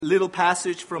little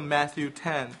passage from Matthew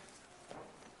 10.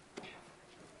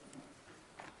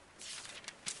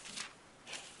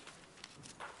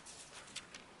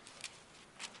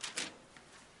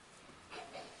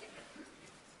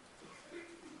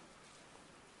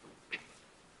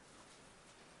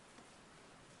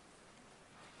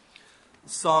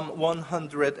 Psalm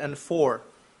 104.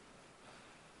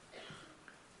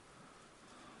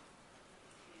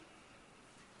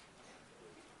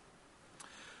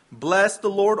 Bless the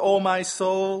Lord, O my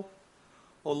soul.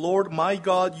 O Lord my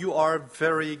God, you are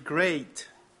very great.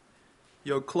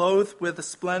 You are clothed with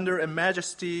splendor and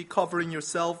majesty, covering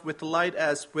yourself with light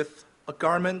as with a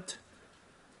garment.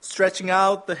 Stretching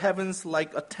out the heavens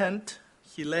like a tent,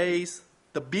 he lays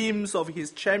the beams of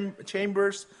his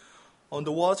chambers on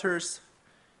the waters.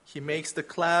 He makes the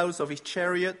clouds of his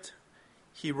chariot.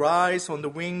 He rides on the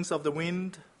wings of the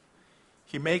wind.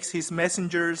 He makes his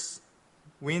messengers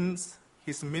winds,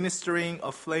 his ministering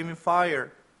of flaming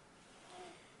fire.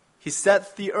 He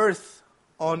set the earth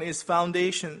on its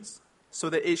foundations so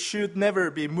that it should never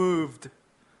be moved.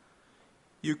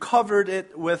 You covered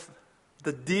it with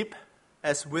the deep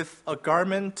as with a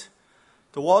garment.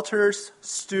 The waters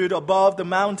stood above the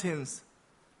mountains.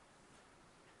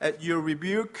 At your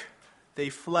rebuke, they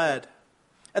fled.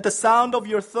 At the sound of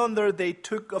your thunder, they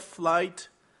took a flight.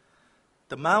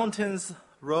 The mountains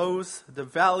rose, the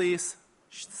valleys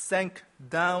sank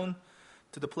down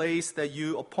to the place that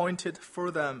you appointed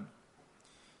for them.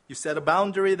 You set a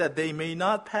boundary that they may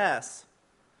not pass,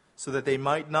 so that they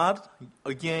might not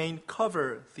again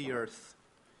cover the earth.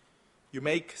 You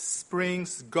make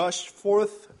springs gush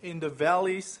forth in the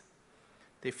valleys.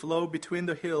 They flow between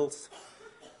the hills.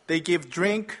 They give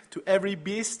drink to every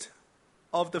beast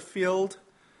of the field.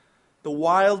 The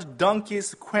wild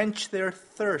donkeys quench their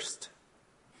thirst.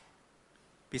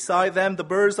 Beside them, the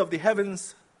birds of the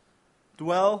heavens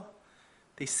dwell.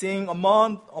 They sing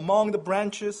among the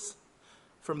branches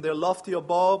from their lofty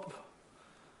above.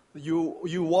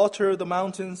 You water the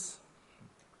mountains.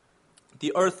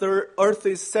 The earth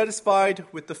is satisfied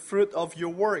with the fruit of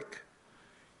your work.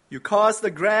 You cause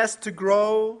the grass to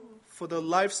grow for the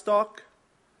livestock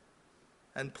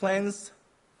and plants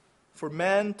for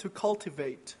man to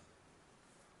cultivate,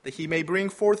 that he may bring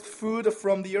forth food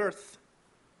from the earth,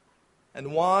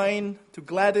 and wine to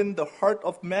gladden the heart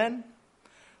of man,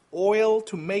 oil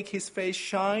to make his face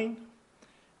shine,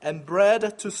 and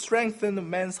bread to strengthen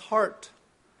man's heart.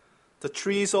 The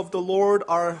trees of the Lord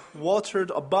are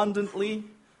watered abundantly,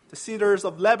 the cedars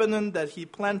of Lebanon that he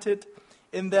planted.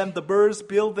 In them the birds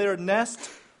build their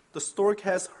nest. The stork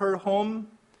has her home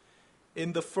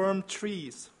in the firm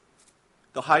trees.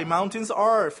 The high mountains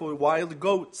are for wild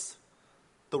goats.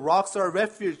 The rocks are a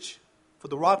refuge for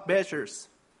the rock badgers.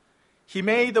 He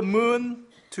made the moon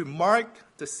to mark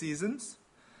the seasons.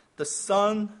 The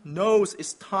sun knows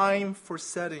its time for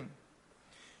setting.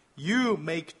 You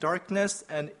make darkness,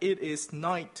 and it is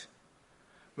night,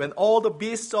 when all the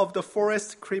beasts of the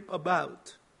forest creep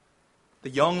about. The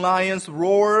young lions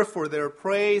roar for their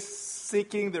prey,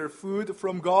 seeking their food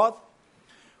from God.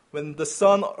 When the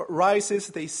sun rises,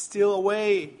 they steal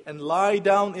away and lie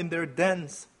down in their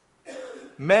dens.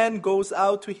 Man goes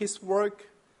out to his work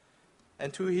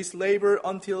and to his labor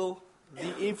until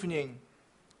the evening.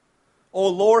 O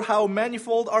Lord, how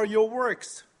manifold are your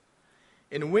works!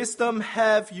 In wisdom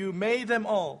have you made them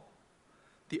all.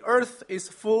 The earth is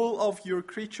full of your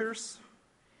creatures.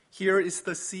 Here is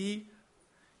the sea,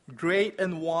 great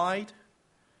and wide,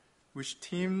 which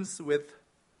teems with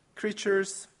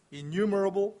creatures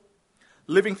innumerable,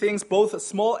 living things both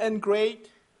small and great.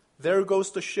 There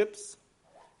goes the ships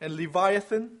and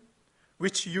Leviathan,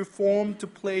 which you formed to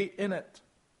play in it.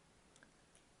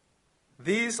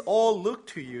 These all look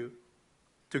to you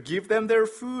to give them their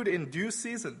food in due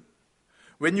season.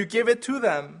 When you give it to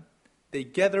them, they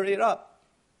gather it up.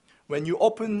 When you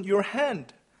open your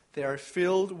hand, they are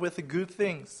filled with good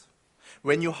things.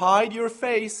 When you hide your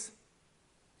face,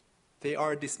 they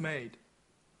are dismayed.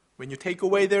 When you take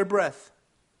away their breath,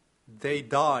 they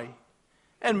die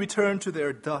and return to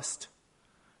their dust.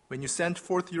 When you send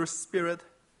forth your spirit,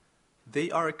 they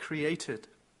are created.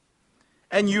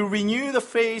 And you renew the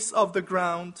face of the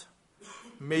ground.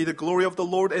 May the glory of the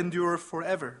Lord endure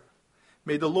forever.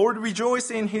 May the Lord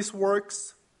rejoice in his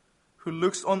works, who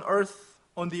looks on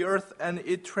the earth and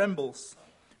it trembles,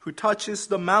 who touches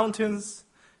the mountains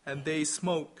and they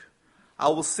smoke. I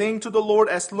will sing to the Lord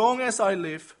as long as I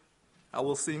live. I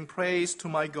will sing praise to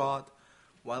my God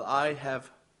while I have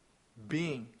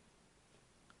being.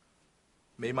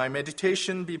 May my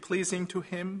meditation be pleasing to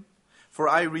him, for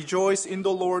I rejoice in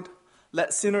the Lord.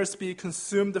 Let sinners be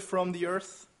consumed from the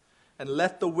earth, and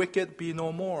let the wicked be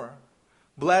no more.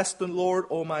 Bless the Lord,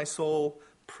 O my soul.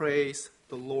 Praise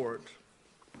the Lord.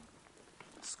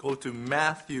 Let's go to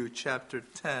Matthew chapter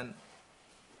 10.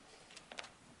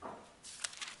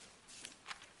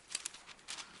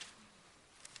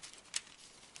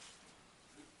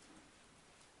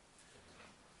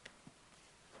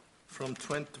 From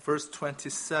verse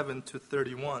 27 to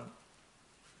 31.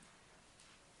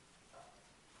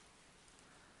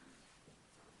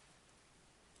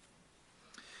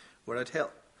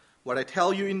 What I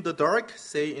tell you in the dark,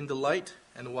 say in the light,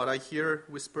 and what I hear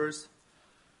whispers,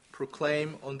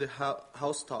 proclaim on the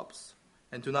housetops.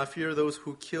 And do not fear those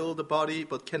who kill the body,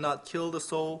 but cannot kill the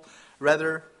soul.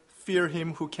 Rather, fear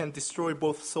him who can destroy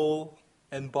both soul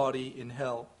and body in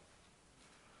hell.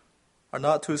 Are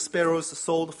not 2 sparrows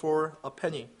sold for a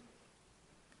penny?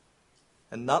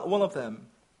 And not one of them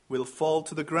will fall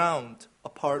to the ground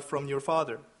apart from your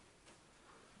Father.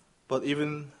 But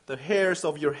even the hairs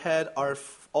of your head are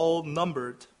all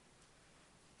numbered.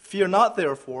 Fear not,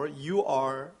 therefore, you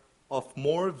are of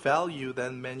more value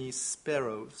than many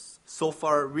sparrows. So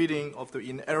far, reading of the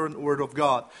inerrant word of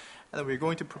God. And we're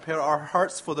going to prepare our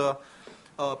hearts for the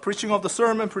preaching of the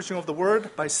sermon, preaching of the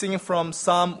word, by singing from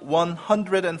Psalm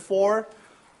 104,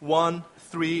 1,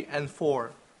 3, and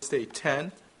 4. Day 10.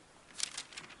 I'd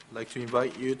like to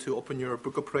invite you to open your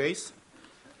Book of Praise,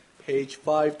 page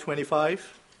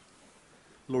 525,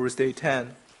 Lord's Day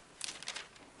 10.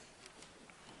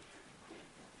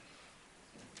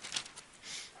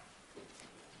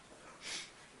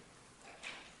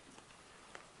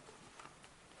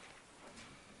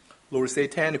 Lord's Day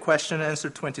 10, question and answer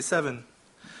 27.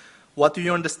 What do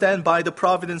you understand by the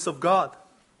providence of God?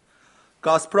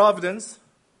 God's providence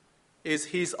is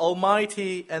His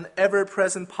almighty and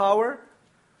ever-present power,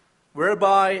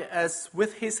 whereby, as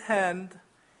with His hand,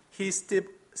 He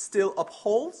still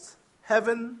upholds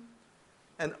heaven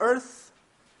and earth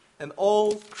and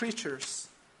all creatures,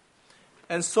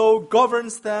 and so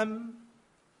governs them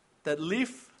that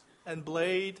leaf and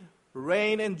blade,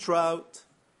 rain and drought,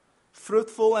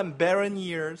 fruitful and barren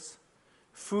years,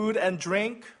 food and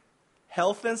drink,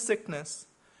 health and sickness,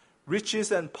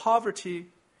 riches and poverty.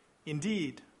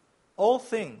 Indeed, all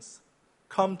things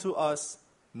come to us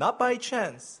not by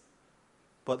chance,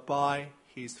 but by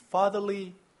His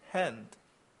fatherly hand.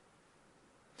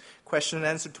 Question and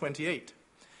answer 28.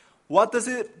 What does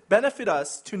it benefit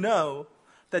us to know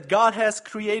that God has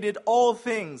created all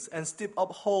things and still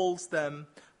upholds them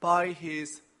by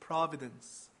His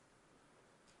providence?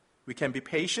 We can be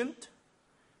patient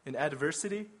in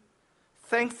adversity,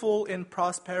 thankful in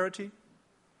prosperity,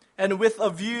 and with a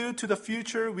view to the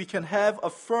future, we can have a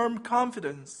firm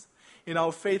confidence in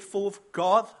our faithful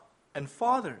God and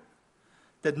Father,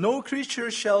 that no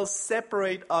creature shall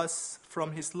separate us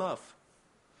from His love.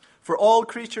 For all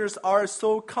creatures are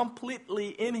so completely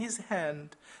in His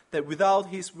hand that without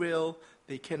His will,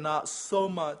 they cannot so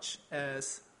much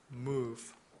as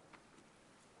move.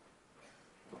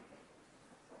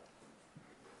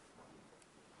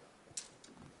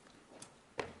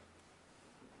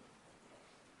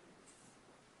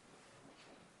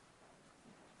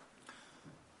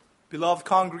 Beloved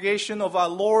congregation of our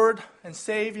Lord and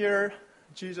Savior,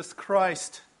 Jesus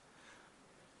Christ.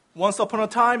 Once upon a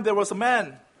time, there was a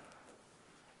man.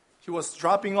 He was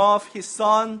dropping off his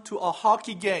son to a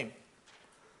hockey game.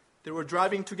 They were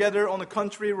driving together on a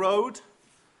country road.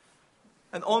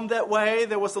 And on that way,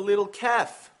 there was a little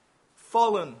calf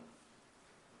fallen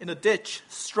in a ditch,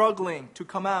 struggling to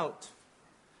come out.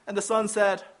 And the son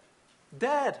said,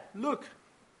 "Dad, look,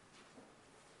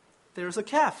 there's a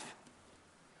calf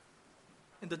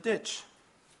in the ditch.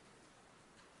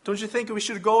 Don't you think we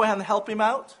should go and help him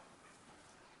out?"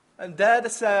 And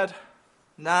Dad said,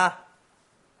 "Nah,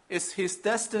 it's his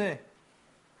destiny.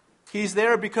 He's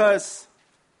there because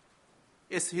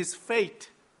it's his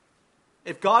fate.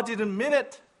 If God didn't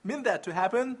mean that to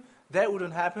happen, that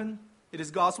wouldn't happen. It is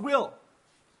God's will."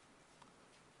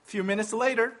 A few minutes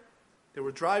later, they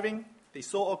were driving. They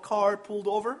saw a car pulled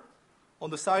over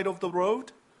on the side of the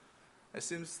road. It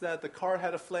seems that the car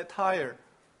had a flat tire.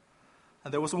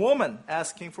 And there was a woman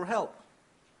asking for help.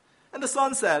 And the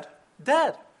son said,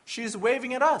 "Dad, she's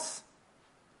waving at us.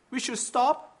 We should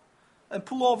stop and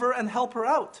pull over and help her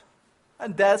out."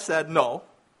 And Dad said, "No,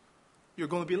 you're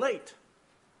going to be late.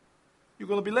 You're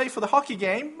going to be late for the hockey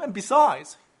game, and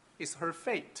besides, it's her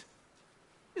fate.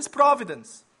 It's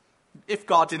providence. If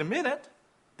God didn't mean it,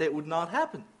 that would not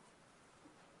happen."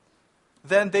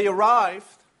 Then they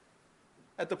arrived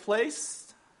at the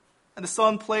place, and the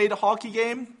son played a hockey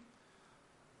game.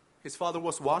 His father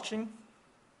was watching.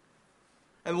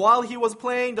 And while he was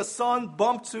playing, the son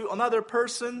bumped to another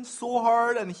person so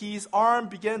hard and his arm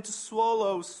began to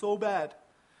swell so bad.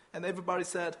 And everybody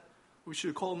said, we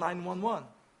should call 911.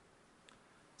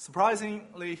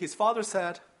 Surprisingly, his father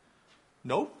said,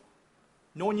 no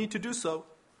need to do so.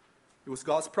 It was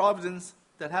God's providence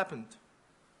that happened.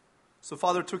 So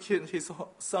father took his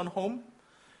son home,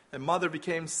 and mother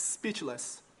became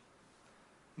speechless.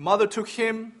 Mother took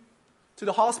him to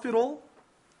the hospital,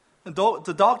 and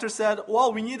the doctor said,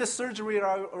 well, we need a surgery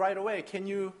right away.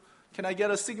 Can I get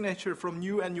a signature from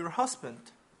you and your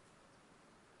husband?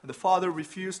 And the father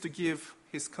refused to give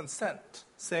his consent,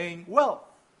 saying, well,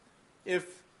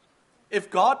 if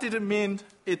God didn't mean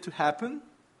it to happen,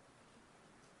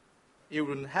 it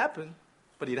wouldn't happen.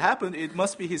 But it happened. It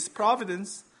must be his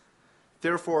providence.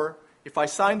 Therefore, if I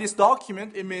sign this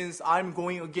document, it means I'm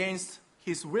going against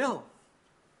his will.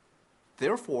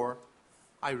 Therefore,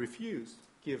 I refuse,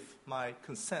 give my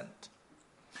consent.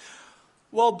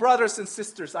 Well, brothers and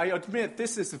sisters, I admit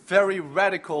this is a very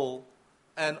radical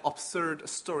and absurd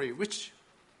story, which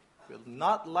will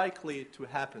not likely to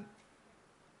happen.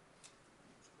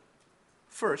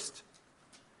 First,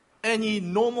 any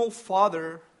normal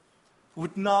father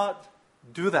would not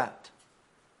do that.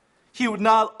 He would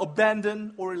not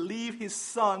abandon or leave his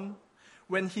son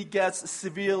when he gets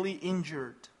severely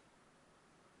injured.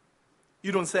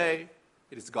 You don't say,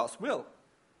 it is God's will.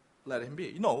 Let him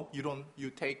be. No, you don't. You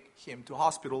take him to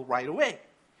hospital right away.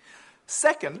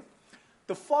 Second,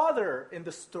 the father in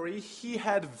the story, he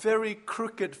had very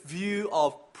crooked view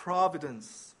of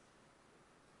providence.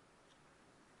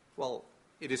 Well,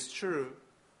 it is true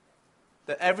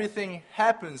that everything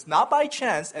happens not by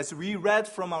chance, as we read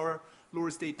from our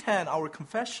Lord's Day 10, our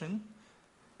confession.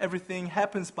 Everything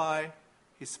happens by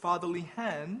his fatherly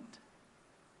hand.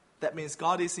 That means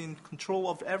God is in control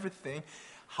of everything.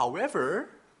 However,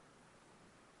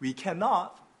 we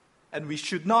cannot and we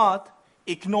should not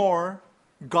ignore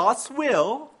God's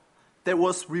will that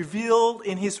was revealed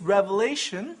in his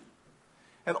revelation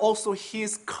and also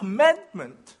his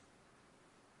commandment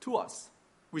to us,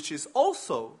 which is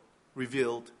also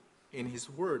revealed in his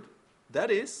word.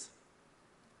 That is,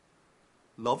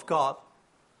 love God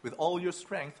with all your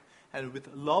strength and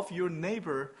love your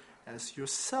neighbor as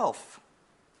yourself.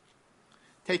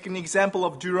 Take an example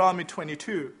of Deuteronomy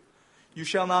 22. You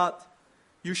shall not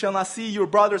see your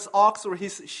brother's ox or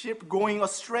his sheep going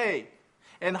astray,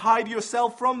 and hide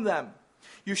yourself from them.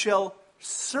 You shall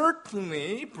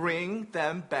certainly bring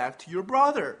them back to your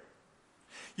brother.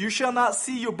 You shall not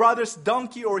see your brother's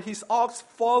donkey or his ox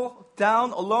fall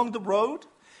down along the road,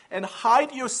 and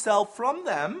hide yourself from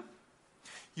them.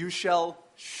 You shall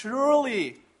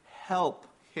surely help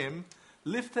him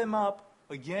lift them up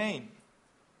again.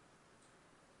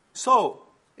 So,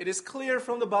 it is clear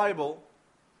from the Bible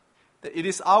that it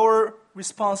is our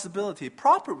responsibility,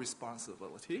 proper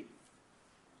responsibility,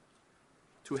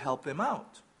 to help them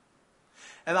out.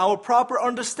 And our proper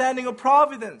understanding of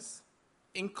providence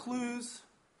includes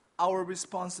our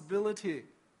responsibility.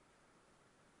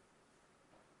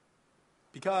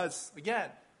 Because,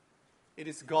 again, it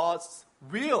is God's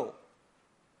will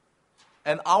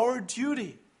and our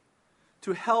duty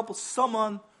to help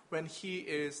someone when he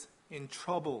is in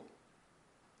trouble.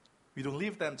 We don't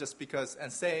leave them just because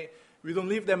we don't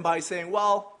leave them by saying,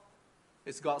 well,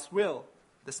 it's God's will.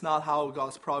 That's not how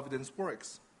God's providence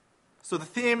works. So the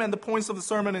theme and the points of the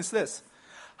sermon is this: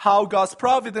 how God's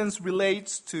providence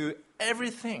relates to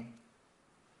everything.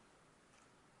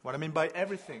 What I mean by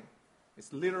everything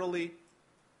is literally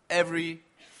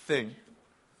everything.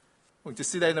 We're going to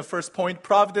see that in the first point,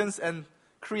 providence and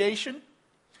creation.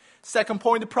 Second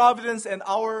point, providence and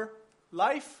our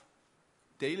life,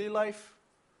 daily life,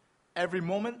 every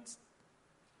moment.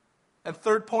 And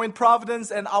third point,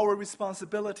 providence and our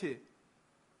responsibility.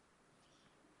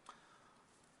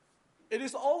 It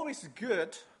is always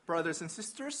good, brothers and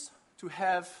sisters, to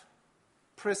have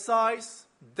precise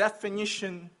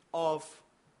definition of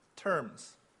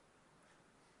terms.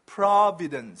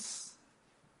 Providence.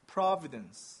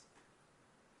 Providence.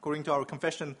 According to our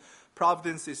confession,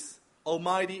 providence is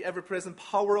almighty, ever-present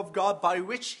power of God by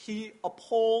which he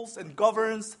upholds and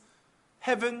governs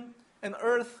heaven and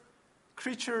earth,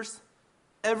 creatures,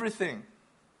 everything.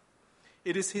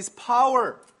 It is his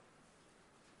power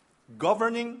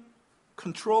governing,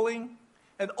 controlling,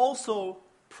 and also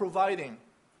providing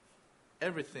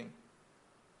everything.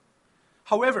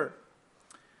 However,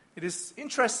 it is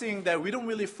interesting that we don't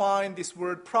really find this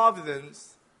word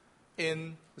providence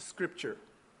in the scripture.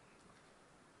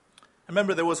 I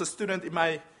remember there was a student in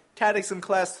my catechism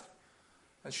class,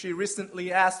 and she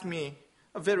recently asked me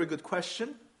a very good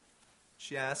question.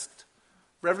 She asked,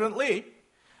 Reverend Lee,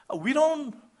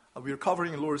 we're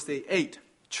covering Lord's Day 8.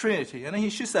 Trinity.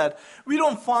 And she said, we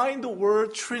don't find the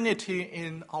word Trinity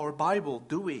in our Bible,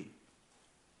 do we?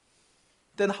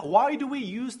 Then why do we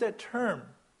use that term?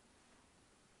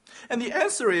 And the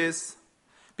answer is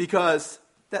because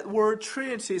that word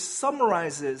Trinity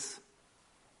summarizes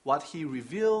what he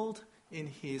revealed in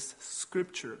his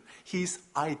scripture, his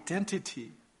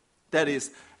identity. That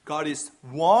is, God is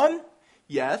one,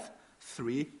 yet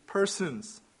three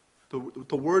persons.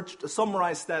 The word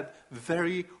summarizes that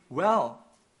very well.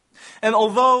 And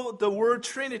although the word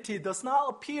Trinity does not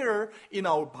appear in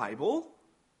our Bible,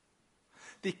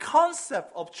 the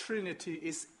concept of Trinity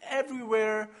is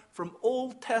everywhere from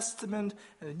Old Testament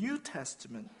and New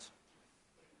Testament.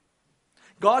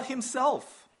 God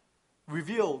himself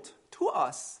revealed to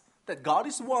us that God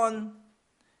is one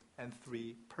and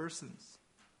three persons.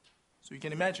 So you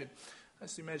can imagine,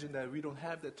 let's imagine that we don't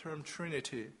have the term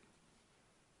Trinity.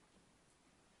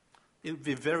 It would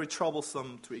be very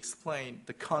troublesome to explain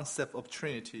the concept of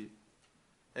Trinity.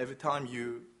 Every time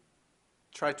you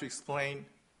try to explain,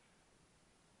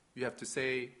 you have to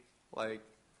say, like,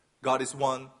 God is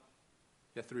one,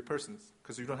 you have three persons,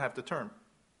 because you don't have the term.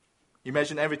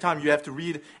 Imagine every time you have to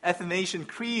read Athanasian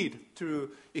Creed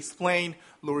to explain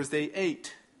Lord's Day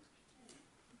 8.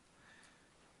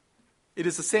 It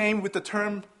is the same with the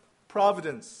term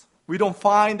providence. We don't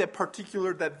find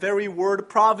that very word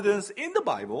providence in the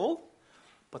Bible,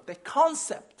 but that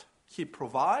concept, he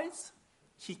provides,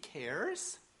 he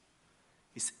cares,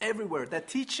 is everywhere. That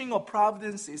teaching of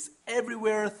providence is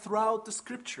everywhere throughout the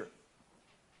scripture.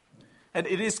 And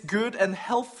it is good and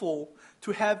helpful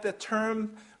to have that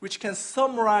term which can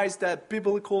summarize that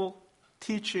biblical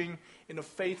teaching in a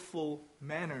faithful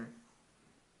manner.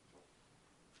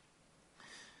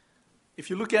 If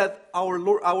you look at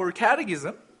our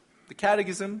catechism, the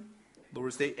catechism,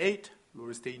 Lord's Day 8,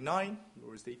 Lord's Day 9,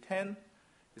 Lord's Day 10,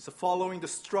 is following the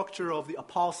structure of the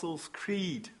Apostles'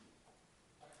 Creed.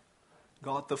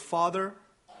 God the Father,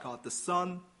 God the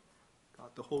Son, God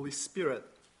the Holy Spirit.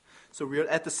 So we are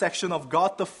at the section of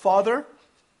God the Father,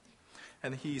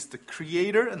 and he is the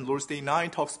creator, and Lord's Day 9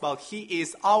 talks about he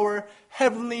is our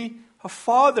heavenly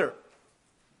Father.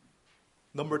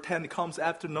 Number 10 comes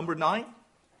after number 9.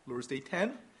 Lord's Day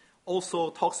 10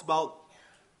 also talks about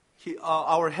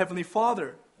our heavenly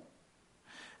Father.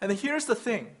 And here's the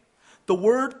thing. The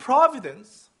word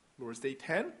providence, Lord's Day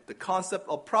 10, the concept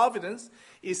of providence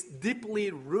is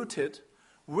deeply rooted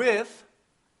with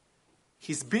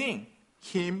his being,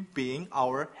 him being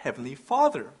our heavenly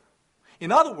Father.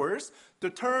 In other words, the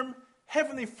term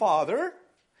heavenly Father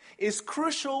is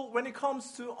crucial when it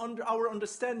comes to our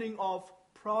understanding of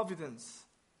providence.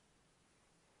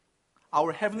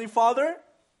 Our heavenly Father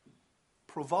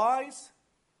provides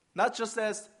not just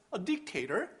as a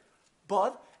dictator,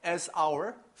 but as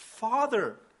our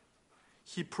Father.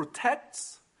 He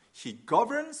protects, he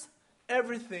governs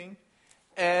everything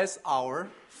as our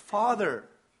Father.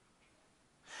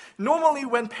 Normally,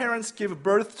 when parents give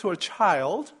birth to a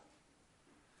child,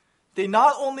 they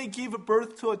not only give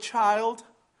birth to a child,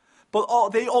 but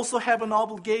they also have an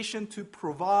obligation to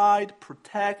provide,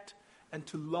 protect, and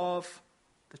to love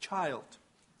the child.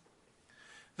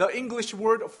 The English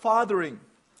word fathering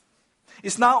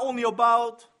is not only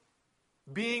about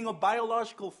being a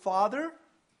biological father,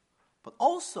 but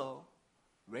also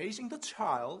raising the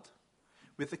child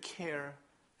with the care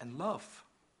and love.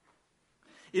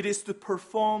 It is to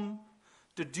perform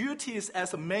the duties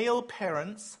as a male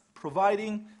parents,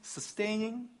 providing,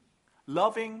 sustaining,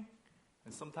 loving,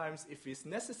 and sometimes, if it's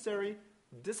necessary,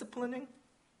 disciplining.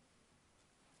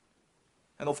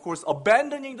 And of course,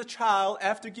 abandoning the child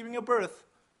after giving a birth.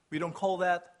 We don't call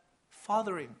that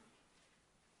fathering.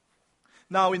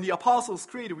 Now, in the Apostles'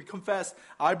 Creed, we confess,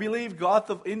 I believe in God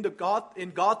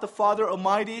the Father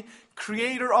Almighty,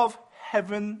 creator of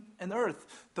heaven and earth.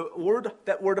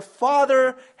 That word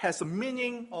Father has a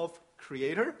meaning of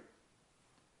creator.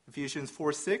 Ephesians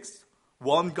 4:6,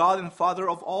 one God and Father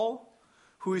of all,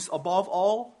 who is above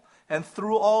all, and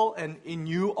through all, and in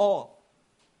you all.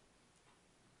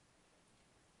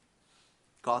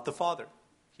 God the Father,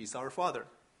 he's our Father.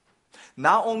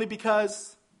 Not only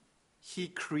because he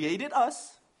created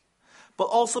us, but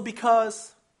also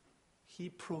because he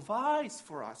provides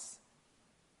for us.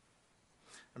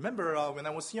 I remember when I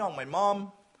was young, my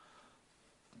mom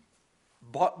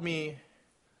bought me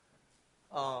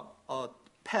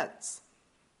pets,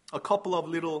 a couple of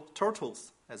little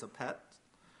turtles as a pet.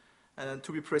 And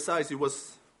to be precise, it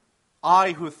was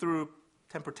I who threw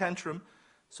temper tantrum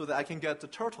so that I can get the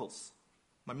turtles.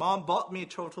 My mom bought me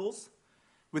turtles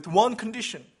with one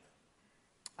condition.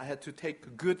 I had to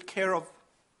take good care of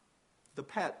the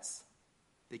pets.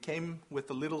 They came with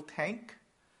a little tank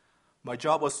My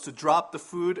job was to drop the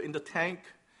food in the tank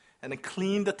and then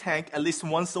clean the tank at least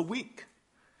once a week.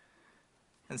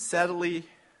 And sadly,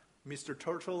 Mr.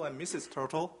 Turtle and Mrs.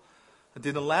 Turtle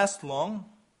didn't last long,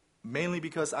 mainly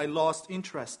because I lost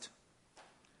interest.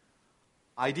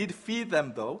 I did feed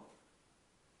them though.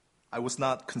 I was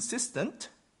not consistent,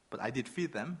 but I did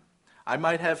feed them. I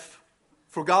might have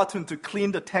forgotten to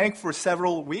clean the tank for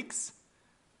several weeks.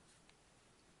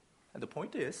 And the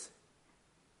point is,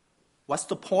 what's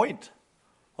the point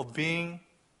of being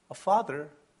a father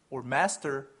or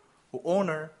master or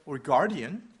owner or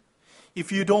guardian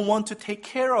if you don't want to take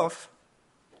care of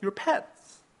your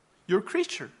pets, your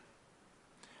creature?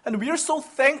 And we are so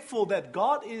thankful that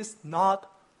God is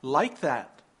not like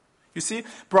that. You see,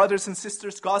 brothers and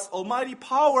sisters, God's almighty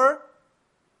power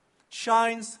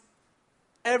shines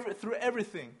through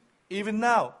everything, even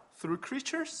now, through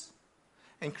creatures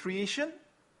and creation,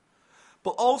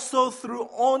 but also through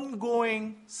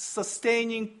ongoing,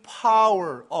 sustaining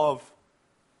power of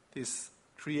this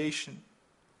creation,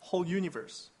 whole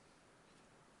universe.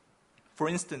 For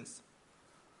instance,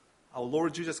 our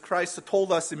Lord Jesus Christ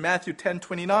told us in Matthew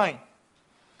 10:29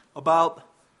 about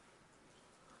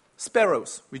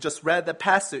sparrows. We just read that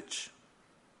passage.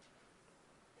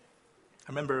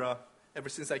 I remember ever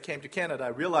since I came to Canada, I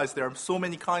realized there are so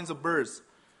many kinds of birds.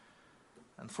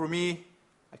 And for me,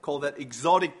 I call that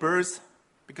exotic birds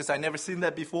because I never seen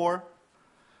that before.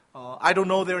 I don't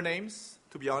know their names,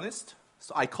 to be honest.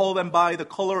 So I call them by the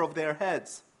color of their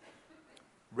heads.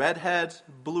 Red head,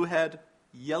 blue head,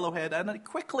 yellow head. And I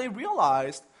quickly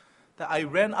realized that I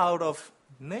ran out of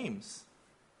names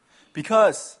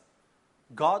because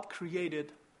God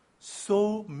created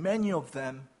so many of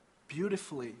them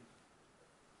beautifully.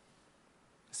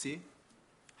 See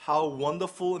how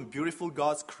wonderful and beautiful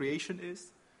God's creation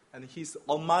is? And His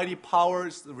almighty power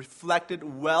is reflected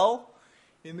well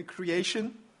in the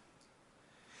creation.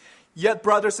 Yet,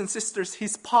 brothers and sisters,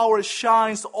 His power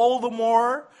shines all the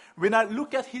more when I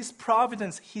look at His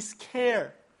providence, His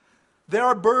care. There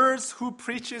are birds who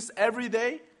preaches every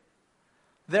day.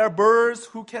 There are birds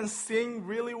who can sing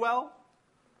really well.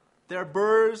 There are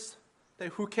birds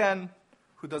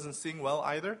who doesn't sing well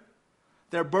either.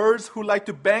 There are birds who like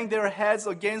to bang their heads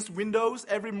against windows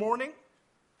every morning.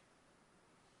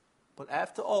 But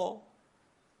after all,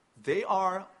 they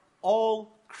are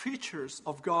all creatures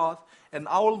of God. And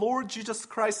our Lord Jesus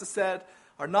Christ said,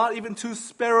 are not even 2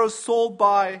 sparrows sold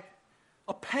by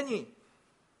a penny,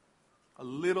 a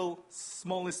little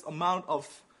smallest amount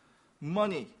of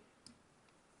money.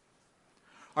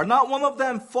 Are not one of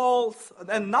them falls,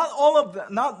 and not all of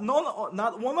them, not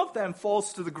one of them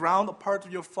falls to the ground apart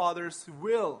from your Father's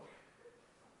will.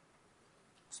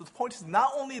 So the point is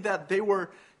not only that they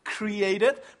were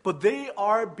created, but they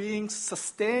are being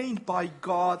sustained by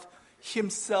God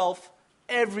Himself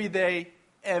every day,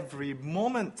 every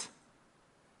moment.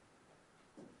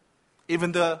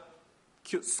 Even the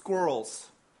cute squirrels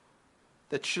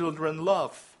that children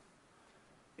love,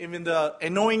 even the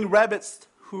annoying rabbits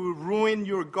who ruin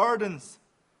your gardens,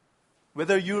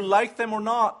 whether you like them or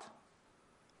not,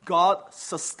 God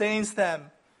sustains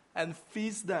them and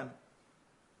feeds them.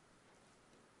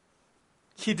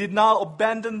 He did not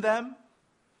abandon them,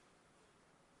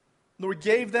 nor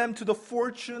gave them to the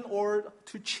fortune or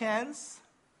to chance.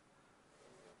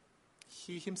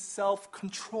 He Himself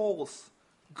controls,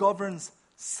 governs,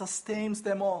 sustains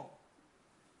them all.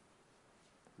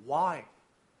 Why?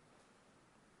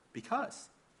 Because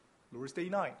Verse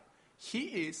 39, He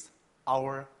is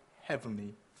our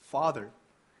Heavenly Father.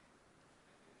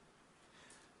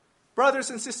 Brothers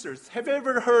and sisters, have you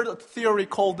ever heard a theory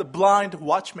called the blind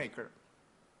watchmaker?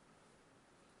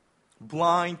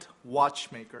 Blind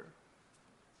watchmaker.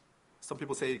 Some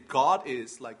people say God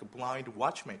is like a blind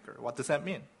watchmaker. What does that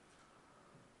mean?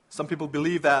 Some people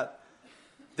believe that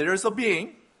there is a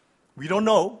being, we don't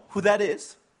know who that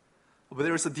is, but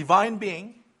there is a divine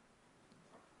being,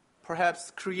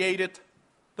 perhaps created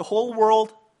the whole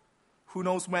world, who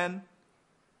knows when.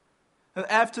 And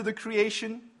after the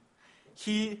creation,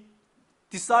 He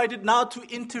decided not to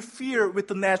interfere with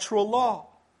the natural law.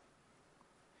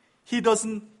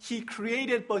 He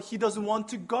created, but He doesn't want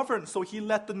to govern, so He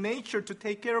let the nature to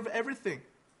take care of everything.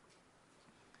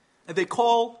 And they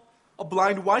call a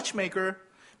blind watchmaker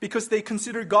because they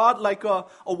consider God like a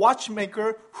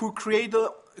watchmaker who created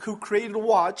a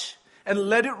watch and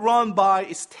let it run by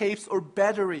its tapes or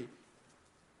battery.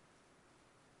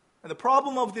 And the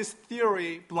problem of this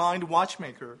theory, blind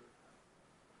watchmaker,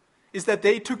 is that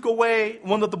they took away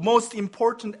one of the most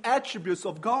important attributes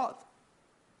of God.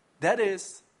 That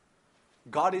is,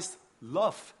 God is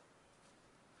love.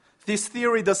 This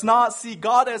theory does not see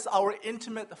God as our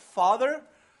intimate Father,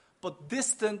 but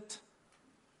distant,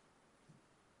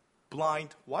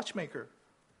 blind watchmaker.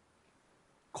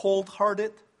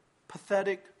 Cold-hearted,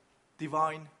 pathetic,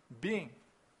 divine being.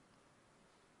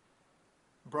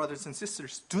 Brothers and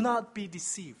sisters, do not be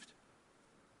deceived,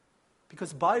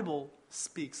 because Bible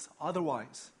speaks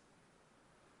otherwise.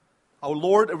 Our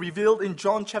Lord revealed in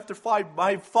John chapter 5,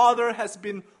 my Father has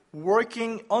been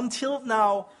working until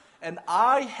now, and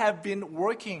I have been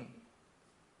working.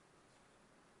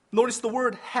 Notice the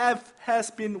word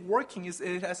has been working.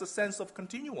 It has a sense of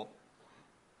continual.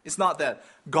 It's not that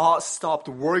God stopped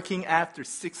working after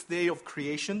 6th day of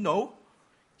creation. No,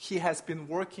 He has been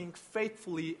working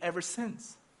faithfully ever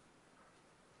since.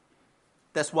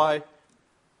 That's why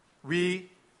we,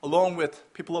 along with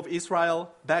people of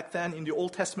Israel back then in the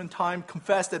Old Testament time,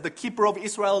 confess that the keeper of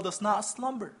Israel does not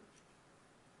slumber.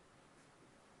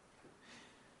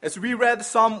 As we read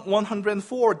Psalm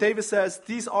 104, David says,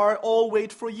 these are all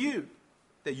wait for you,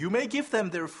 that you may give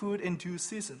them their food in due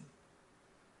season.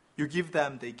 You give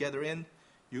them, they gather in.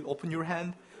 You open your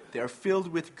hand, they are filled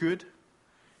with good.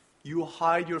 You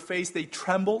hide your face, they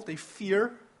tremble, they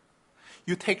fear.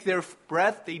 You take their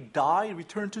breath, they die,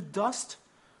 return to dust.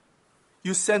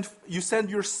 You send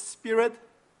your spirit,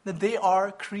 then they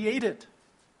are created.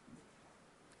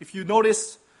 If you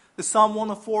notice the Psalm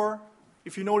 104,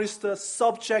 if you notice the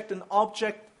subject and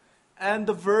object and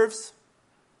the verbs,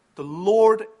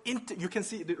 you can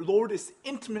see the Lord is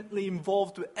intimately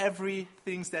involved with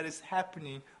everything that is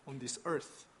happening on this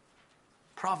earth.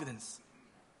 Providence.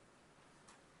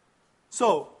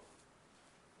 So,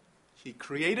 He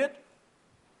created.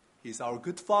 He's our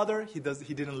good Father. He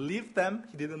didn't leave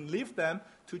them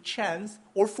to chance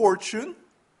or fortune,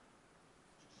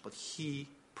 but He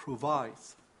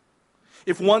provides.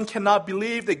 If one cannot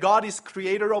believe that God is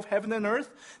creator of heaven and earth,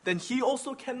 then he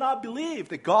also cannot believe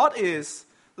that God is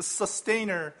the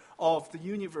sustainer of the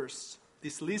universe.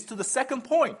 This leads to the second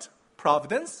point,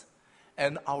 providence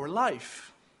and our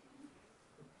life.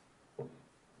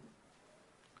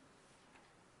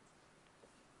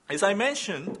 As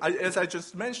I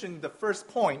just mentioned, the first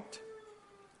point,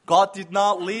 God did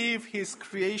not leave His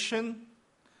creation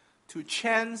to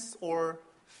chance or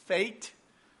fate.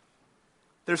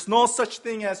 There's no such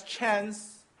thing as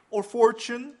chance or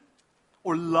fortune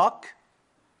or luck.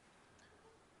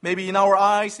 Maybe in our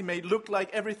eyes, it may look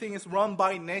like everything is run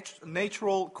by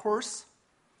natural course.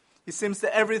 It seems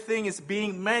that everything is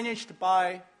being managed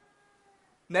by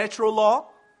natural law.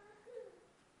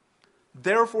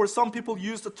 Therefore, some people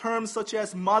use the terms such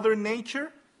as Mother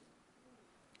Nature,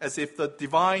 as if there's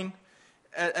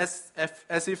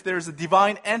a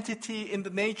divine entity in the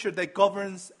nature that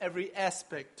governs every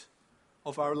aspect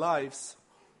of our lives.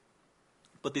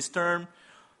 But this term,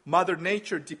 Mother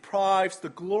Nature, deprives the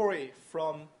glory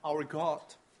from our God.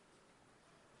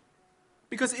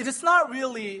 Because it is not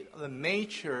really the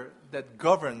nature that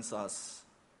governs us.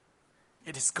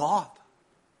 It is God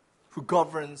who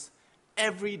governs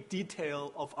every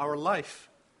detail of our life.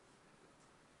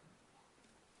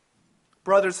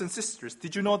 Brothers and sisters,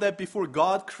 did you know that before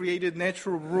God created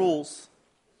natural rules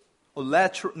or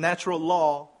natural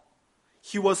law,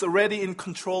 He was already in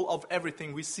control of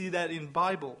everything? We see that in the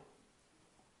Bible.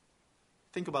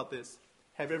 Think about this.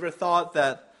 Have you ever thought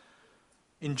that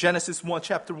in Genesis 1,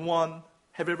 chapter 1,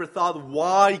 have you ever thought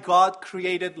why God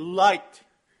created light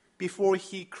before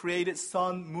He created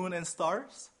sun, moon, and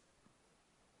stars?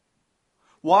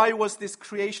 Why was this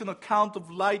creation account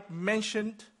of light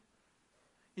mentioned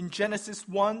in Genesis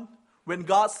 1 when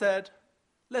God said,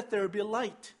 "Let there be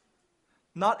light,"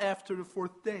 not after the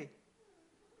fourth day?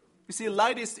 You see,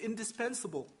 light is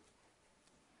indispensable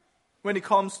when it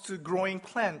comes to growing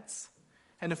plants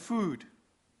and food,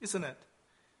 isn't it?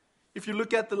 If you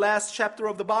look at the last chapter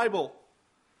of the Bible,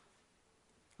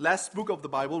 last book of the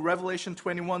Bible, Revelation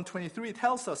 21:23, it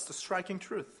tells us the striking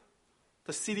truth.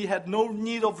 The city had no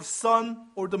need of the sun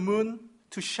or the moon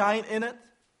to shine in it,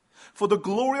 for the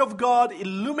glory of God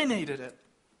illuminated it.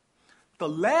 The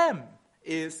Lamb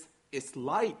is its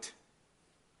light.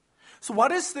 So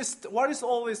what is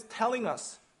all this telling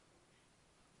us?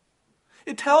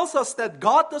 It tells us that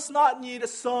God does not need a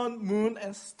sun, moon,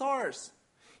 and stars.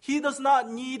 He does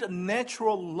not need a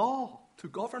natural law to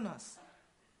govern us.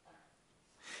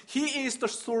 He is the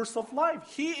source of life.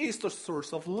 He is the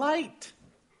source of light.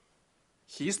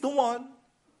 He's the one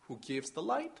who gives the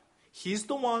light. He's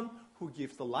the one who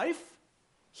gives the life.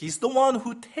 He's the one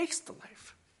who takes the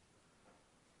life.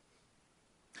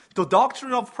 The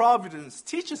doctrine of providence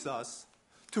teaches us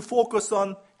to focus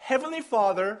on Heavenly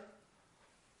Father,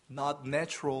 not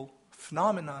natural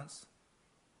phenomena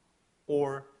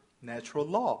or natural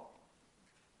law.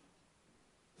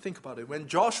 Think about it. When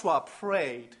Joshua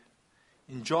prayed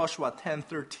in Joshua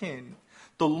 10:13,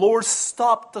 the Lord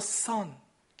stopped the sun.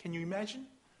 Can you imagine?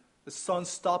 The sun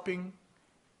stopping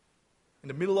in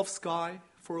the middle of sky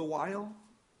for a while.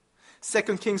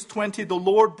 2 Kings 20, the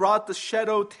Lord brought the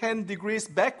shadow 10 degrees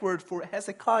backward for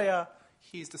Hezekiah.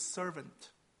 He is the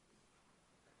servant.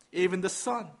 Even the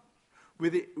sun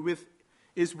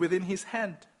is within his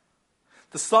hand.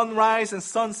 The sunrise and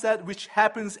sunset, which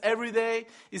happens every day,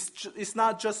 is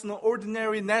not just an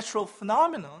ordinary natural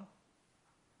phenomenon.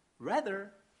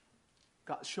 Rather,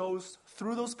 God shows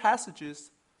through those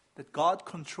passages that God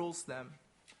controls them,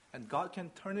 and God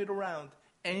can turn it around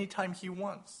anytime He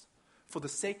wants for the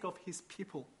sake of His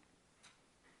people.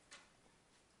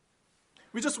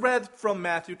 We just read from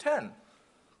Matthew 10.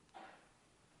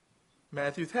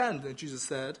 Matthew 10, Jesus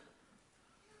said,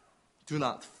 "Do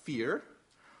not fear.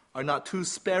 Are not 2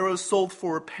 sparrows sold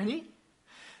for a penny?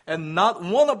 And not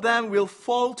one of them will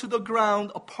fall to the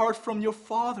ground apart from your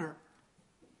Father."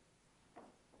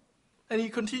 And He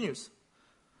continues,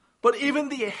 "But even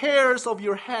the hairs of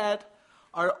your head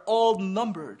are all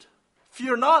numbered.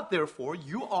 Fear not, therefore,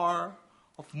 you are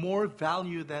of more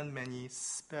value than many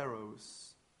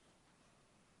sparrows."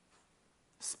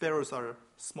 Sparrows are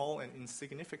small and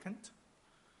insignificant.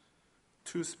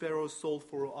 2 sparrows sold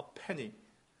for a penny,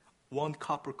 1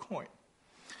 copper coin.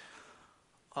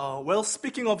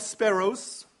 Speaking of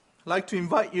sparrows, I'd like to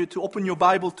invite you to open your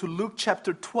Bible to Luke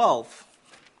chapter 12.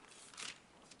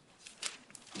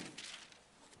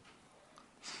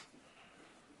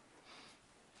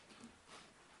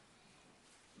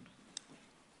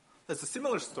 That's a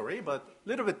similar story, but a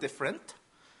little bit different,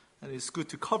 and it's good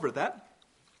to cover that.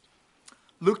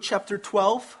 Luke chapter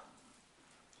 12,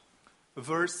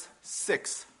 verse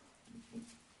 6.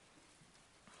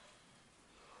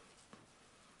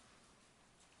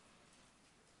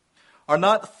 Are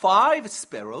not 5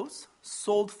 sparrows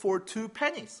sold for 2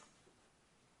 pennies?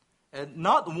 And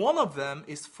not one of them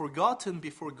is forgotten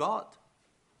before God.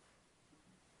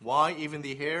 Why, even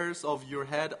the hairs of your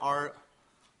head are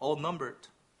all numbered.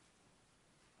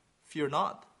 Fear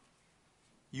not.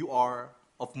 You are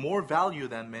of more value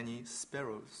than many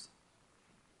sparrows.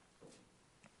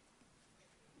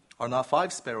 Are not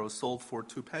 5 sparrows sold for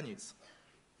 2 pennies?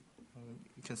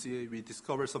 You can see we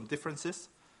discover some differences.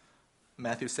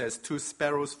 Matthew says 2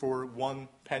 sparrows for 1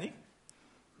 penny.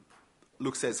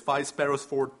 Luke says 5 sparrows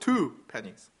for 2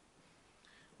 pennies.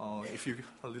 If you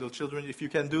little children, if you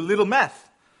can do little math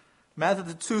of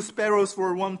the 2 sparrows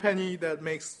for 1 penny, that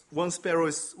makes 1 sparrow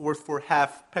is worth for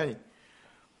half penny,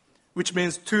 which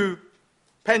means 2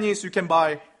 pennies you can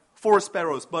buy 4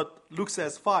 sparrows, but Luke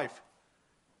says 5.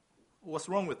 What's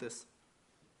wrong with this?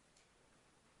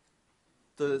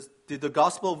 Did the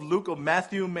Gospel of Luke or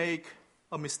Matthew make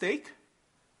a mistake?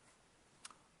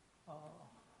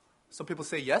 Some people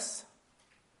say yes,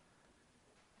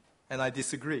 and I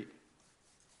disagree.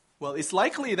 Well, it's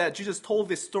likely that Jesus told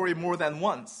this story more than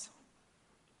once.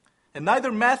 And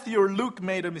neither Matthew or Luke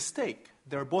made a mistake.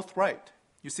 They're both right.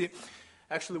 You see,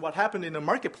 actually what happened in the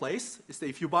marketplace is that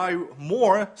if you buy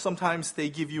more, sometimes they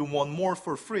give you 1 more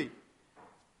for free.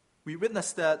 We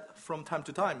witness that from time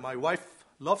to time. My wife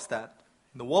loves that.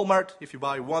 In the Walmart, if you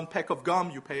buy 1 pack of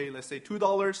gum, you pay, let's say,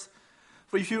 $2.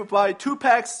 But if you buy 2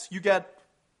 packs, you get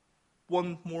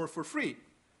 1 more for free.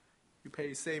 You pay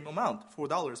the same amount,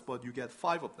 $4, but you get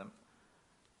 5 of them.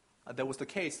 That was the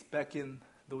case back in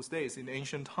those days, in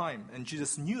ancient time, and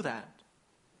Jesus knew that.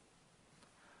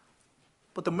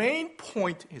 But the main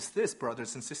point is this,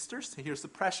 brothers and sisters. Here's the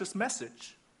precious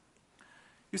message.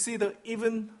 You see,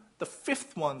 even the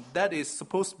 5th one that is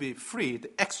supposed to be free,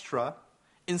 the extra,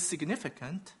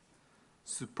 insignificant,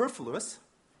 superfluous,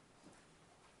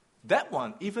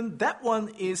 even that one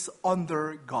is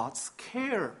under God's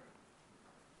care.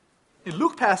 In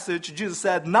Luke passage, Jesus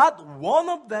said, not one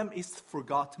of them is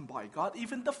forgotten by God,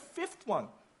 even the 5th one.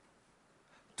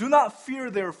 Do not fear,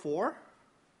 therefore,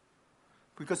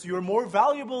 because you are more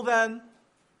valuable than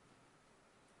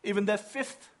even that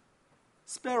 5th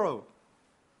sparrow.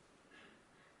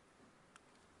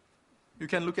 You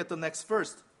can look at the next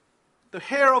verse. The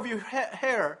hair of your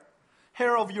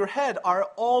head are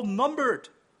all numbered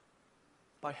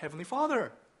by Heavenly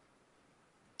Father.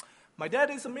 My dad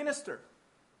is a minister.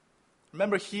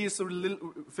 Remember, he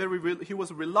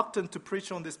was reluctant to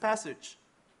preach on this passage.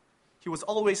 He was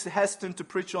always hesitant to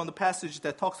preach on the passage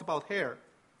that talks about hair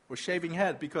or shaving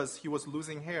head because he was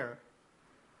losing hair.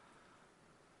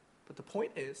 But the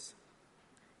point is,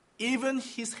 even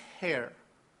his hair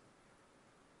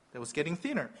that was getting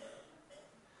thinner,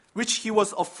 which he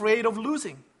was afraid of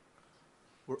losing,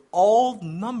 were all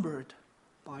numbered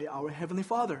by our Heavenly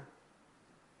Father.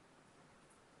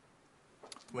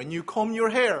 When you comb your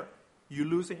hair, You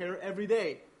lose a hair every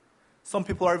day. Some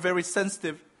people are very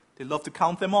sensitive. They love to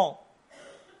count them all.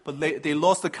 But they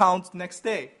lost the count next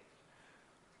day.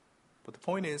 But the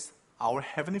point is, our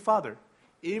Heavenly Father,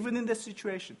 even in this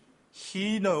situation,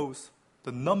 He knows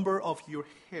the number of your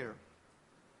hair.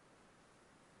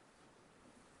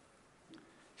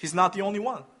 He's not the only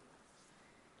one.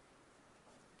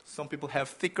 Some people have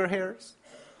thicker hairs.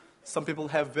 Some people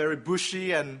have very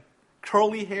bushy and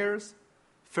curly hairs,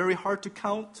 very hard to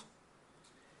count.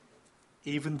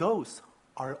 Even those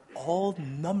are all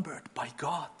numbered by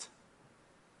God.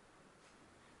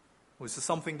 This is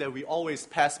something that we always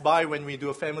pass by when we do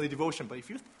a family devotion. But if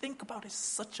you think about it, it's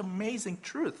such amazing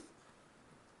truth.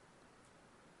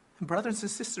 And brothers and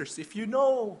sisters, if you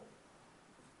know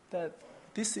that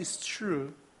this is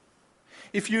true,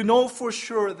 if you know for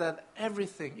sure that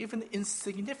everything, even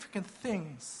insignificant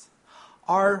things,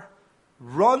 are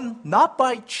run not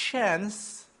by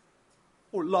chance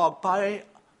or luck,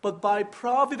 but by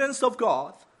providence of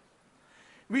God,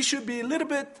 we should be a little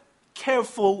bit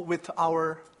careful with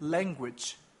our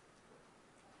language.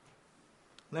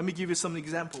 Let me give you some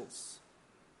examples.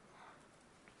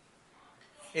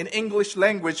 In English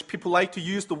language, people like to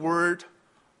use the word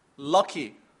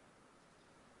lucky.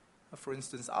 For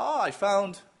instance, I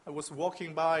was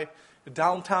walking by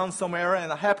downtown somewhere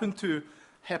and I happened to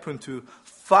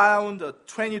find a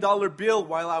 $20 bill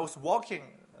while I was walking.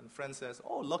 And a friend says,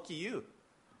 "Oh, lucky you."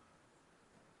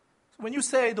 So when you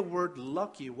say the word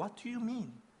lucky, what do you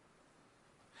mean?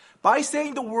 By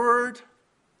saying the word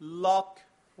luck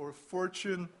or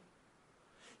fortune,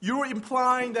 you're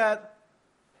implying that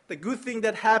the good thing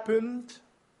that happened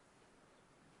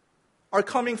are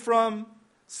coming from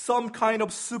some kind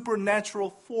of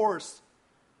supernatural force,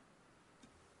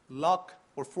 luck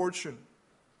or fortune.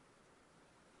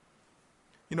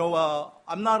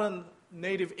 I'm not a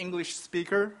native English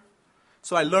speaker,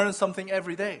 so I learn something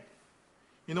every day.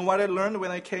 You know what I learned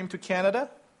when I came to Canada?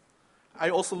 I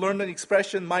also learned an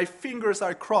expression, "my fingers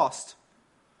are crossed."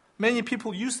 Many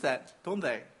people use that, don't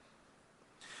they?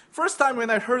 First time when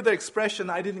I heard the expression,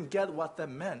 I didn't get what that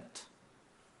meant.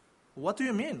 What do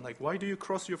you mean? Why do you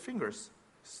cross your fingers?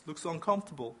 This looks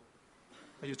uncomfortable.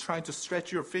 Are you trying to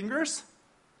stretch your fingers?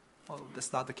 Well,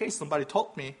 that's not the case. Somebody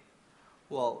taught me.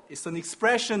 Well, it's an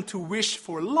expression to wish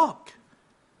for luck.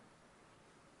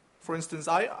 For instance,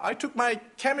 I took my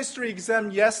chemistry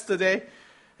exam yesterday,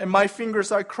 and my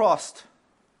fingers are crossed.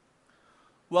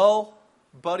 Well,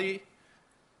 buddy,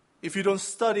 if you don't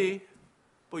study,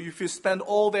 but if you spend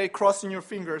all day crossing your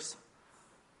fingers,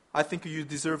 I think you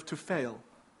deserve to fail.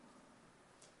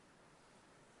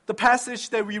 The passage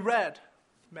that we read,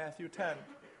 Matthew 10,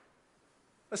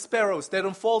 the sparrows, they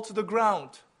don't fall to the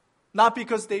ground, not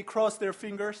because they cross their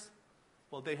fingers,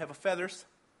 well, they have feathers,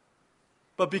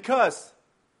 but because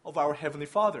of our Heavenly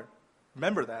Father.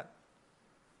 Remember that.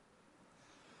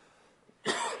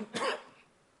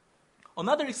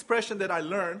 Another expression that I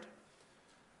learned,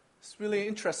 this really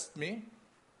interests me,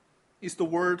 is the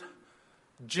word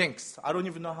jinx. I don't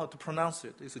even know how to pronounce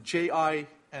it. It's a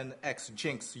J-I-N-X,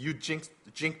 jinx. You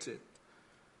jinxed it.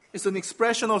 It's an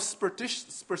expression of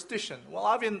superstition. Well,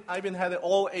 I've been had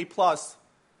all A+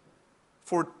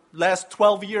 for last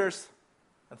 12 years.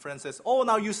 And friend says, "Oh,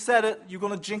 now you said it, you're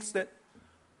going to jinx it."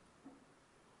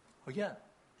 Again,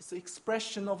 it's an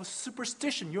expression of a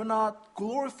superstition. You're not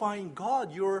glorifying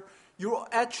God. You're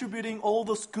attributing all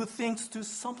those good things to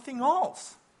something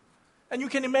else. And you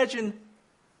can imagine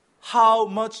how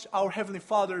much our Heavenly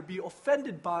Father be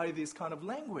offended by this kind of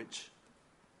language.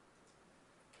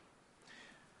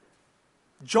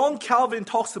 John Calvin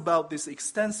talks about this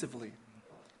extensively.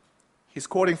 He's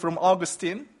quoting from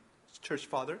Augustine, church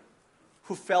father,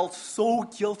 who felt so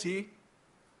guilty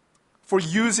for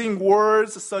using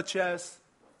words such as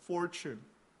fortune.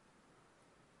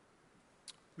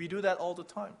 We do that all the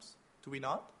time, do we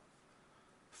not?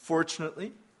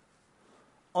 Fortunately,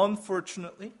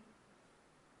 unfortunately,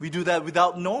 we do that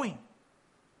without knowing.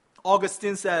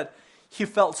 Augustine said he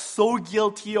felt so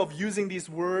guilty of using these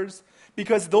words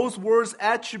because those words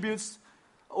attributes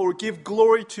or give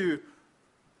glory to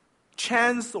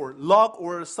chance or luck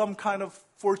or some kind of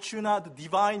fortuna, the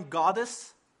divine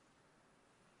goddess,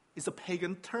 is a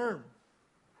pagan term.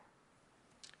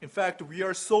 In fact, we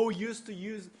are so used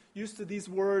to these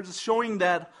words, showing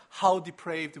that how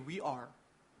depraved we are.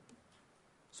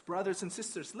 So brothers and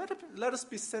sisters, let us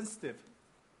be sensitive.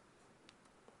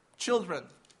 Children,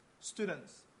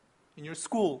 students, in your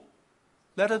school,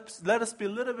 let us be a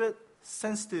little bit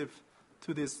sensitive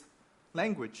to this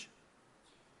language.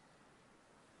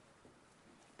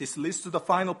 This leads to the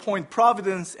final point,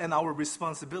 providence and our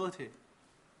responsibility.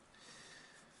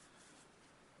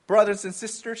 Brothers and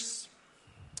sisters,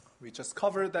 We just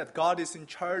covered that God is in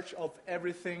charge of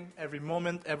everything, every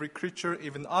moment, every creature,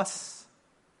 even us,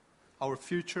 our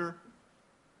future.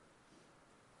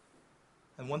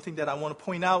 And one thing that I want to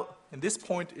point out in this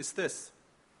point is this.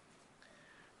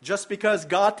 Just because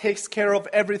God takes care of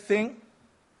everything,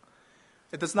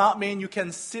 it does not mean you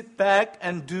can sit back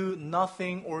and do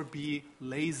nothing or be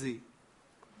lazy.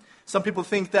 Some people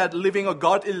think that living a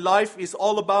godly life is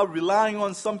all about relying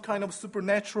on some kind of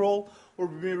supernatural or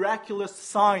miraculous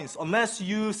signs. Unless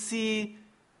you see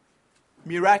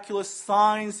miraculous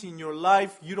signs in your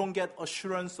life, you don't get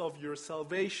assurance of your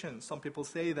salvation. Some people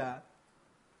say that.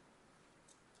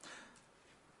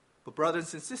 But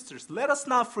brothers and sisters, let us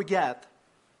not forget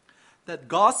that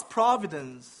God's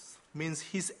providence means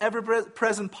His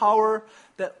ever-present power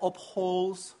that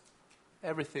upholds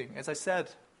everything. As I said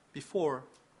before,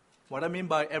 what I mean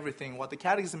by everything, what the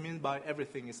Catechism means by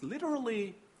everything is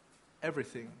literally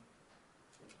everything,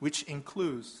 which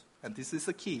includes, and this is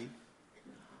the key,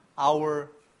 our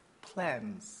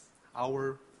plans,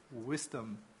 our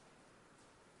wisdom.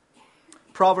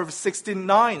 Proverbs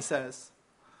 16:9 says,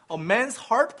 "A man's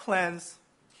heart plans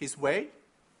his way,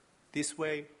 this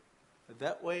way,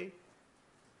 that way,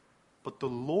 but the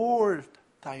Lord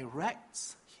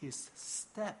directs his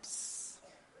steps."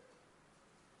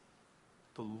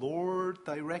 The Lord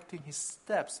directing His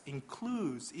steps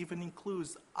even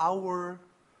includes our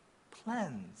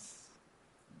plans.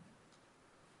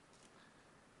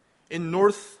 In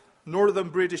northern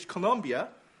British Columbia,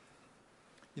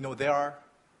 there are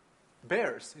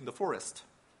bears in the forest.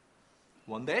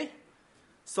 One day,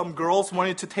 some girls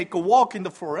wanted to take a walk in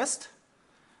the forest,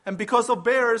 and because of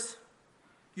bears,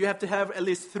 you have to have at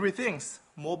least 3 things.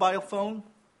 Mobile phone.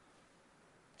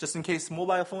 Just in case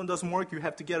mobile phone doesn't work, you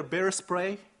have to get a bear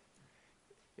spray.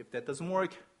 If that doesn't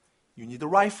work, you need a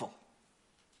rifle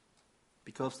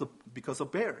because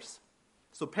of bears.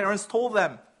 So parents told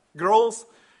them, girls,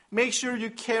 make sure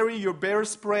you carry your bear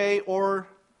spray or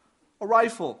a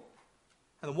rifle.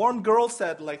 And one girl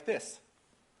said like this,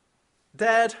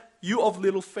 "Dad, you of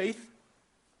little faith,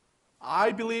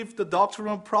 I believe the doctrine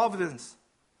of providence.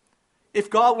 If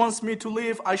God wants me to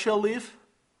live, I shall live.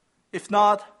 If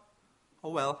not, oh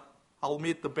well, I'll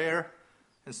meet the bear,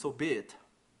 and so be it."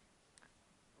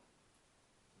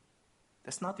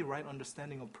 That's not the right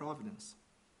understanding of providence.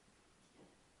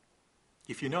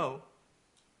 If you know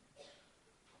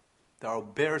there are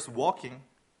bears walking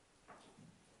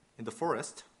in the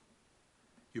forest,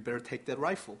 you better take that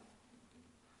rifle.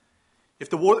 If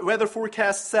the weather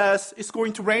forecast says it's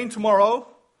going to rain tomorrow,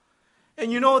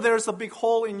 and you know there's a big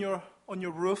hole on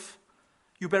your roof,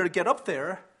 you better get up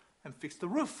there and fix the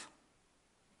roof.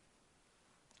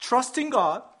 Trusting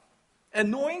God and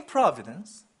knowing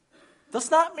providence does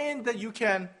not mean that you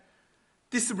can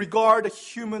disregard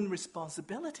human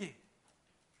responsibility.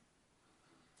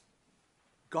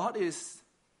 God is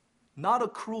not a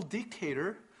cruel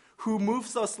dictator who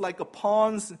moves us like a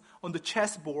pawns on the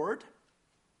chessboard.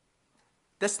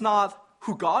 That's not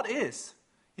who God is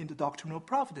in the doctrine of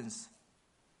providence.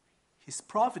 His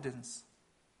providence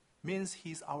means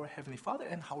He's our Heavenly Father,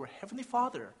 and our Heavenly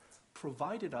Father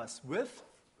provided us with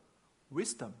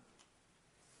wisdom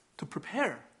to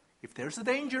prepare. If there's a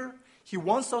danger, He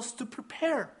wants us to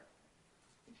prepare.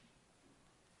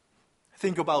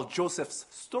 Think about Joseph's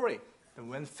story. And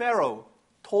when Pharaoh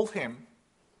told him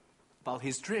about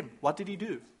his dream, what did he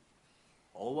do?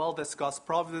 Oh, well, that's God's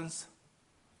providence.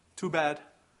 Too bad.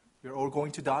 We're all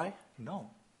going to die.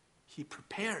 No. He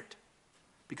prepared.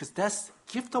 Because that's the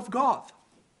gift of God.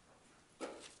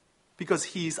 Because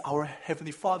He is our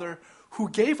Heavenly Father who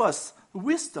gave us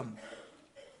wisdom.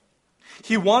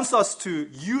 He wants us to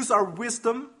use our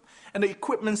wisdom and the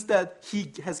equipments that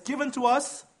He has given to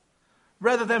us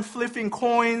rather than flipping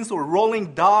coins or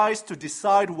rolling dice to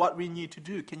decide what we need to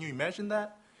do. Can you imagine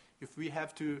that? If we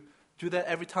have to do that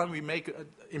every time we make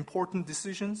important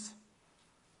decisions?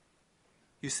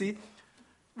 You see,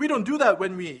 we don't do that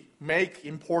when we make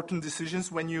important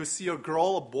decisions. When you see a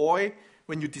girl, a boy,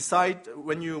 when you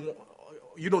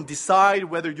don't decide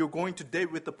whether you're going to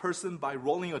date with the person by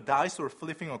rolling a dice or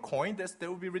flipping a coin, that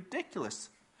would be ridiculous.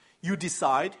 You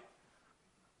decide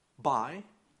by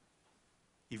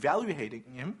evaluating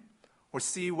him or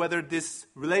see whether this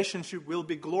relationship will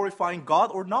be glorifying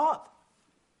God or not.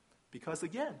 Because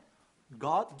again,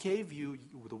 God gave you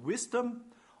the wisdom,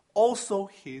 also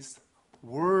His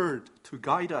Word to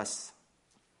guide us.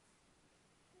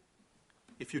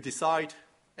 If you decide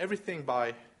everything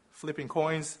by flipping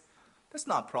coins, that's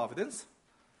not providence.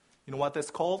 You know what that's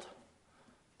called?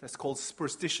 That's called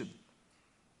superstition.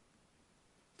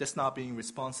 That's not being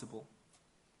responsible.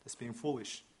 That's being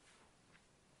foolish.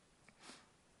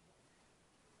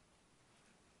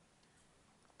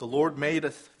 The Lord made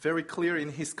it very clear in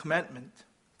His commandment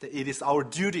that it is our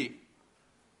duty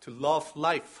to love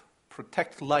life,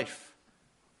 protect life,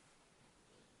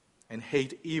 and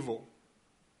hate evil.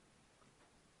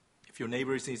 If your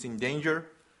neighbor is in danger,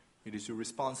 it is your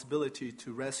responsibility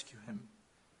to rescue him.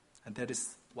 And that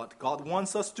is what God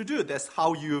wants us to do. That's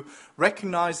how you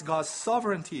recognize God's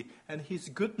sovereignty and His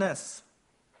goodness.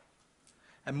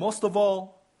 And most of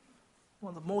all,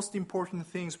 one of the most important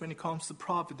things when it comes to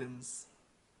providence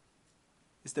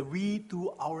is that we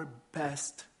do our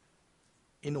best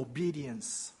in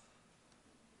obedience.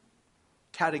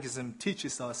 Catechism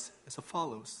teaches us as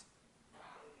follows: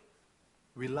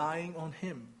 relying on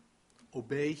Him,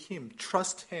 obey Him,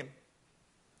 trust Him.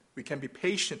 We can be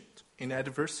patient in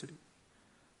adversity,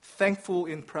 thankful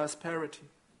in prosperity.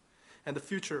 And the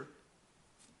future,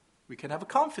 we can have a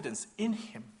confidence in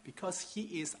Him because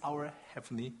He is our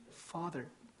Heavenly Father.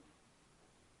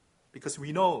 Because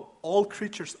we know all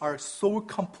creatures are so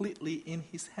completely in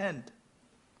His hand.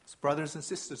 So brothers and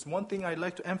sisters, one thing I'd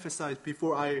like to emphasize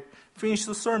before I finish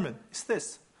the sermon is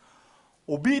this: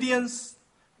 obedience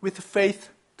with faith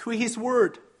to His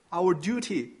word, our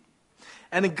duty,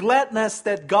 and a gladness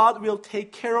that God will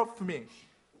take care of me.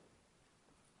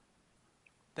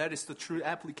 That is the true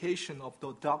application of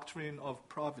the doctrine of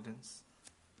providence.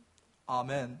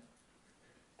 Amen.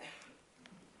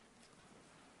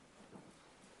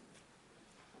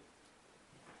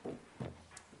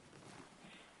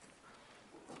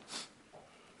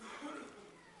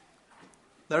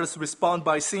 Let us respond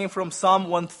by singing from Psalm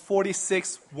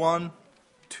 146, 1,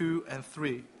 2, and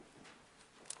 3.